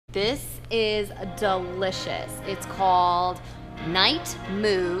This is delicious. It's called Night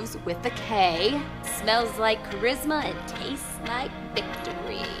Moves with a K. Smells like charisma and tastes like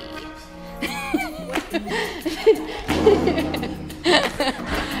victory.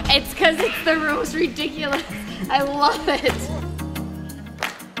 It's because it's the most ridiculous. I love it.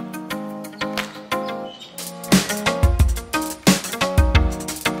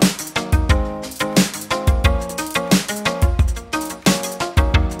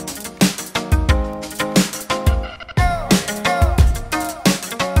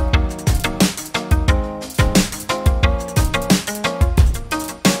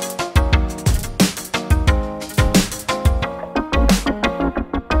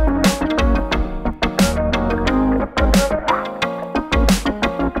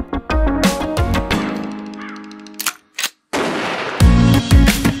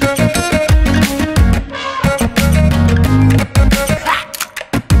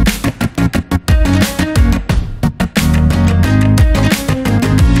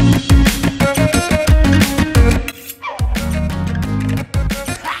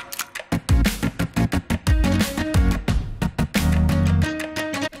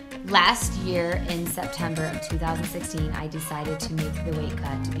 Last year in September of 2016, I decided to make the weight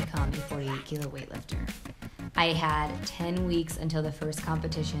cut to become a 48 kilo weightlifter. I had 10 weeks until the first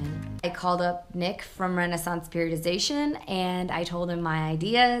competition. I called up Nick from Renaissance Periodization and I told him my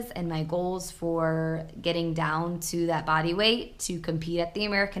ideas and my goals for getting down to that body weight to compete at the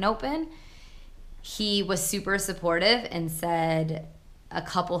American Open. He was super supportive and said a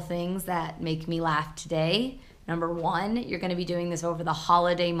couple things that make me laugh today. Number one, you're going to be doing this over the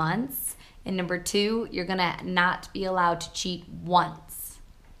holiday months. And number two, you're going to not be allowed to cheat once.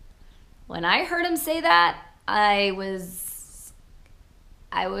 When I heard him say that, I was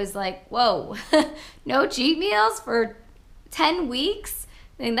like, whoa, no cheat meals for 10 weeks?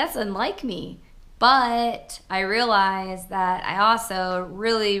 I mean, that's unlike me. But I realized that I also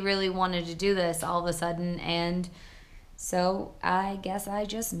really, really wanted to do this all of a sudden. And so I guess I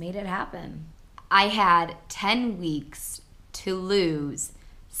just made it happen. I had 10 weeks to lose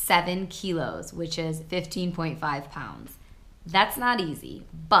 7 kilos, which is 15.5 pounds. That's not easy,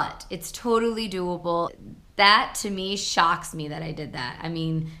 but it's totally doable. That to me shocks me that I did that. I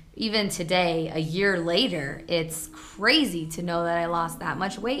mean, even today, a year later, it's crazy to know that I lost that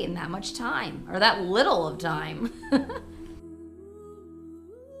much weight in that much time, or that little of time.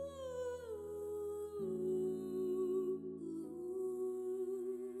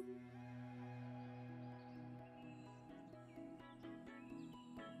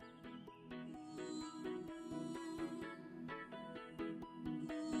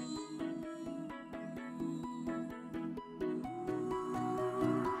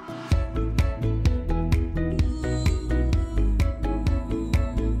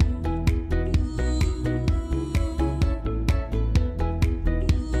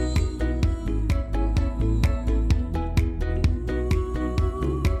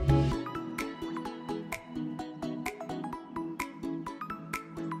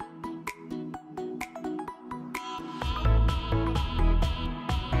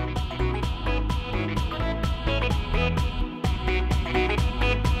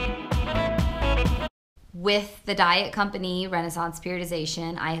 With the diet company, Renaissance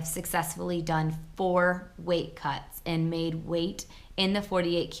Periodization, I have successfully done 4 weight cuts and made weight in the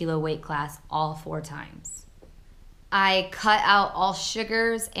 48 kilo weight class all 4 times. I cut out all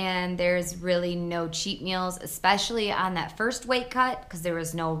sugars and there's really no cheat meals, especially on that first weight cut because there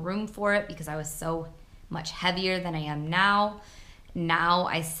was no room for it because I was so much heavier than I am now. Now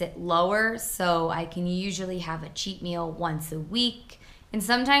I sit lower, so I can usually have a cheat meal once a week. And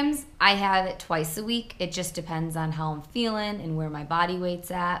sometimes I have it twice a week. It just depends on how I'm feeling and where my body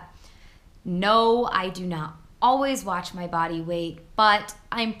weight's at. No, I do not always watch my body weight, but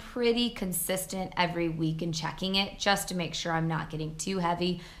I'm pretty consistent every week in checking it just to make sure I'm not getting too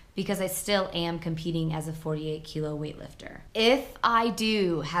heavy because I still am competing as a 48 kilo weightlifter. If I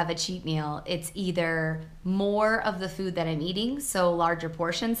do have a cheat meal, it's either more of the food that I'm eating, so larger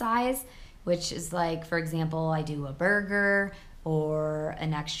portion size, which is like, for example, I do a burger, or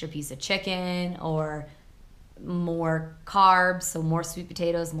an extra piece of chicken, or more carbs, so more sweet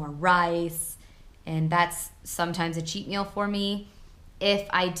potatoes, more rice, and that's sometimes a cheat meal for me. If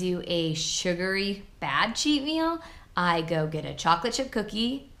I do a sugary bad cheat meal, I go get a chocolate chip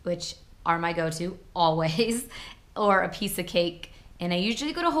cookie, which are my go-to always, or a piece of cake, and I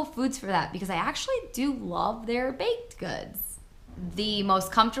usually go to Whole Foods for that because I actually do love their baked goods. The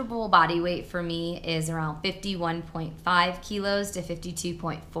most comfortable body weight for me is around 51.5 kilos to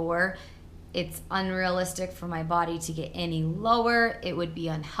 52.4. It's unrealistic for my body to get any lower. It would be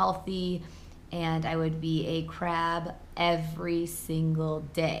unhealthy, and I would be a crab every single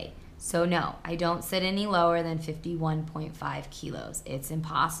day. So no, I don't sit any lower than 51.5 kilos. It's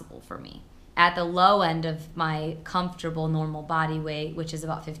impossible for me. At the low end of my comfortable normal body weight, which is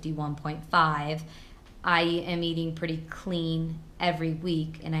about 51.5, I am eating pretty clean every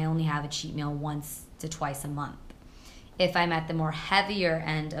week, and I only have a cheat meal once to twice a month. If I'm at the more heavier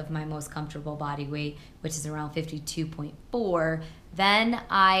end of my most comfortable body weight, which is around 52.4, then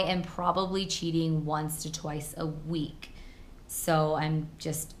I am probably cheating once to twice a week. So I'm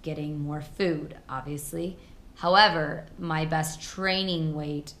just getting more food, obviously. However, my best training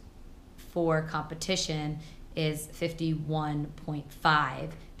weight for competition is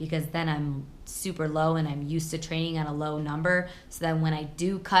 51.5, because then I'm super low and I'm used to training at a low number. So then when I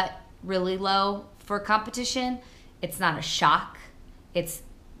do cut really low for competition, it's not a shock.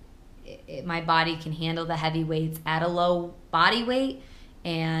 My body can handle the heavy weights at a low body weight,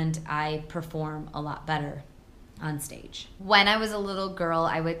 and I perform a lot better on stage. When I was a little girl,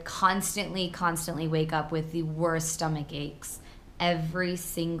 I would constantly wake up with the worst stomach aches every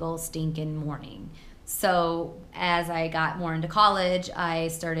single stinking morning. So as I got more into college, I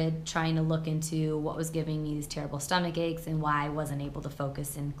started trying to look into what was giving me these terrible stomach aches and why I wasn't able to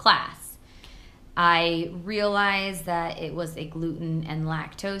focus in class. I realized that it was a gluten and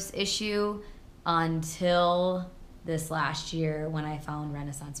lactose issue until this last year when I found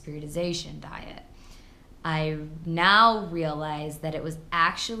Renaissance Periodization diet. I now realize that it was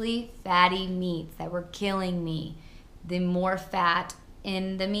actually fatty meats that were killing me. The more fat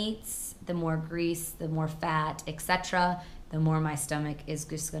in the meats, the more grease, the more fat, etc., the more my stomach is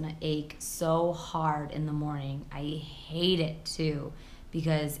just gonna ache so hard in the morning. I hate it too,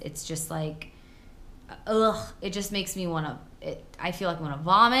 because it's just like, it just makes me I feel like I want to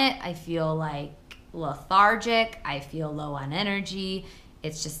vomit. I feel like lethargic. I feel low on energy.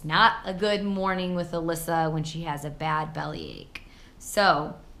 It's just not a good morning with Alyssa when she has a bad bellyache.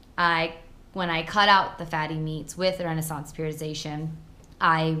 So when I cut out the fatty meats with Renaissance Periodization,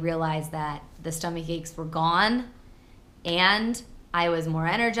 I realized that the stomach aches were gone, and I was more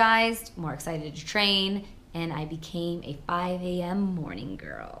energized, more excited to train, and I became a 5 a.m. morning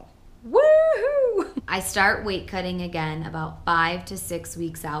girl. Woohoo! I start weight cutting again about 5 to 6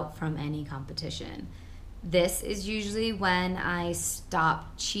 weeks out from any competition. This is usually when I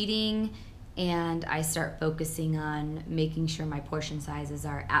stop cheating and I start focusing on making sure my portion sizes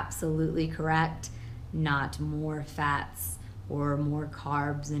are absolutely correct, not more fats or more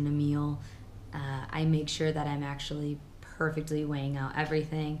carbs in a meal. I make sure that I'm actually perfectly weighing out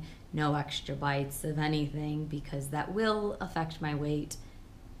everything, no extra bites of anything, because that will affect my weight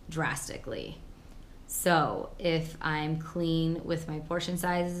drastically. So if I'm clean with my portion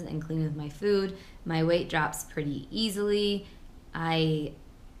sizes and clean with my food, my weight drops pretty easily. I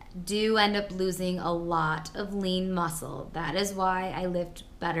do end up losing a lot of lean muscle. That is why I lift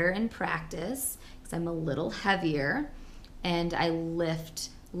better in practice, because I'm a little heavier, and I lift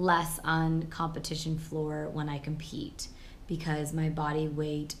less on competition floor when I compete, because my body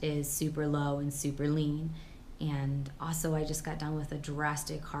weight is super low and super lean. And also, I just got done with a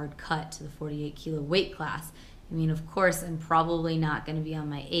drastic hard cut to the 48 kilo weight class. I mean, of course, I'm probably not going to be on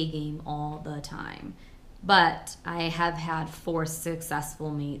my A game all the time, but I have had 4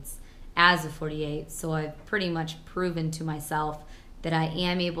 successful meets as a 48, so I've pretty much proven to myself that I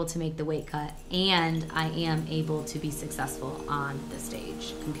am able to make the weight cut, and I am able to be successful on the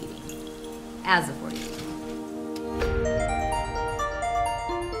stage competing as a 48.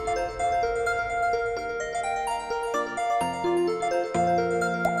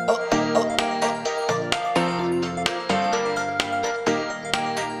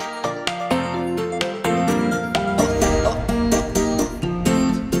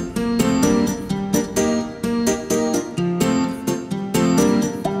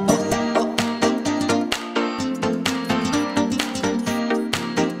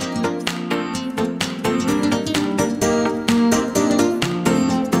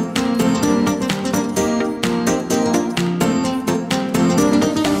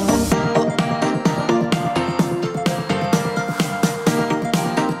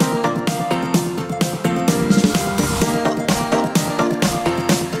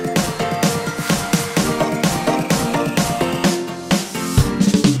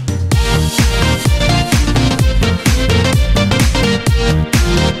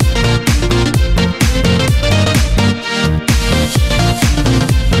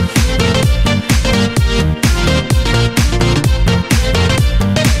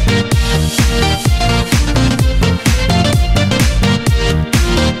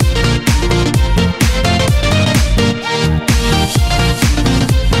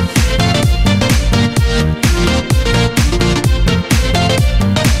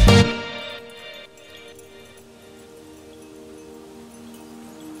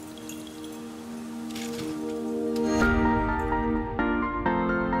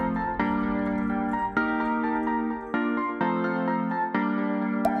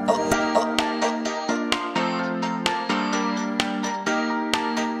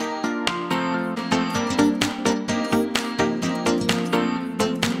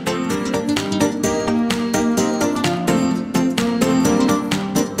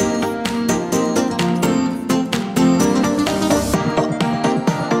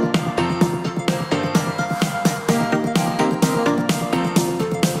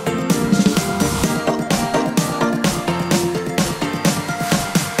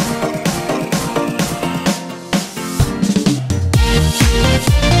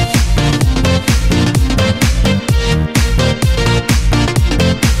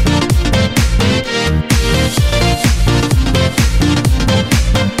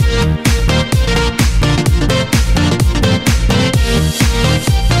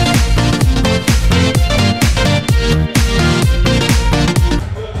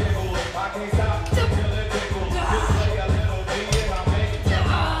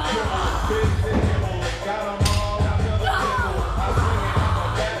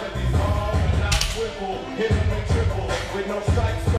 with no stripes.